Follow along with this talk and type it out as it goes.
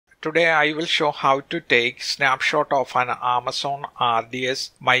Today I will show how to take snapshot of an Amazon RDS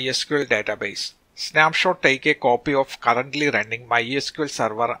MySQL database. Snapshot take a copy of currently running MySQL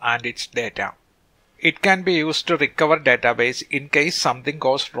server and its data. It can be used to recover database in case something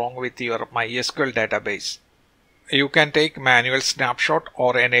goes wrong with your MySQL database. You can take manual snapshot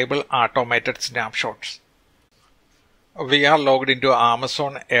or enable automated snapshots. We are logged into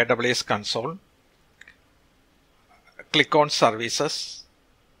Amazon AWS console. Click on Services.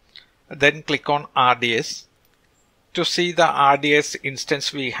 Then click on RDS. To see the RDS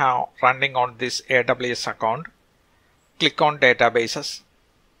instance we have running on this AWS account, click on Databases.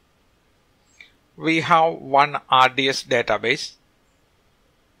 We have one RDS database.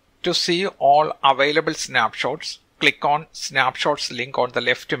 To see all available snapshots, click on Snapshots link on the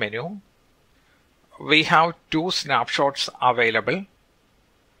left menu. We have two snapshots available.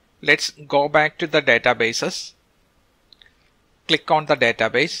 Let's go back to the databases. Click on the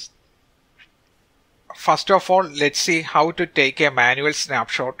database. First of all, let's see how to take a manual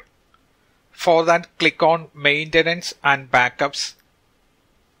snapshot. For that, click on Maintenance and Backups.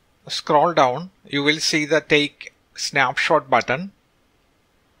 Scroll down, you will see the Take Snapshot button.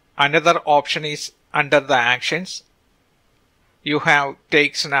 Another option is under the Actions. You have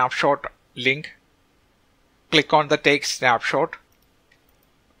Take Snapshot link. Click on the Take Snapshot.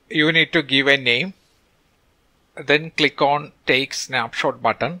 You need to give a name. Then click on Take Snapshot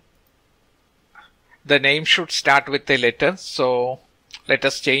button. The name should start with a letter, so let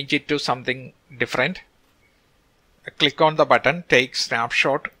us change it to something different. Click on the button Take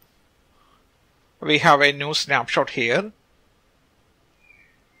Snapshot. We have a new snapshot here.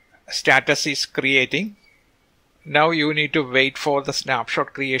 Status is creating. Now you need to wait for the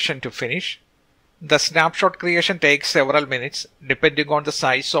snapshot creation to finish. The snapshot creation takes several minutes depending on the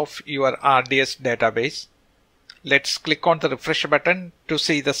size of your RDS database. Let's click on the refresh button to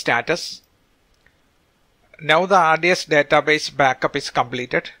see the status. Now the RDS database backup is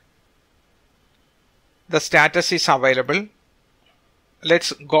completed. The status is available.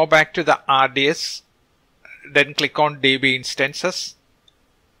 Let's go back to the RDS. Then click on DB instances.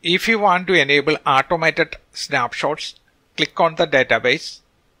 If you want to enable automated snapshots, click on the database.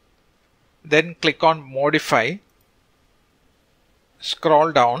 Then click on Modify.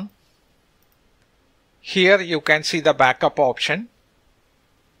 Scroll down. Here you can see the backup option.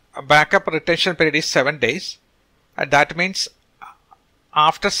 A backup retention period is 7 days. And that means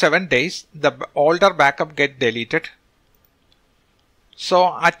after 7 days, the older backup get deleted.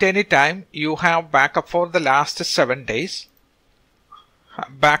 So at any time, you have backup for the last 7 days.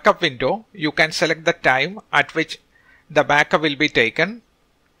 Backup window, you can select the time at which the backup will be taken.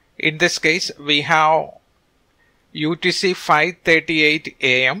 In this case, we have UTC 5:38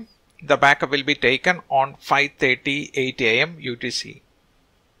 AM. The backup will be taken on 5:38 AM UTC.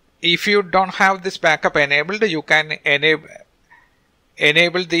 If you don't have this backup enabled, you can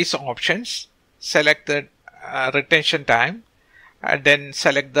enable these options. Select the retention time and then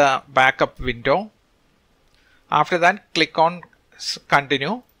select the backup window. After that, click on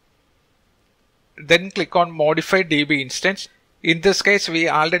Continue. Then click on Modify DB instance. In this case, we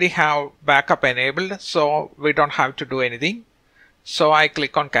already have backup enabled, so we don't have to do anything. So I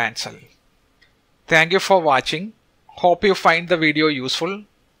click on Cancel. Thank you for watching. Hope you find the video useful.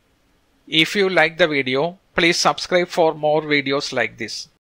 If you like the video, please subscribe for more videos like this.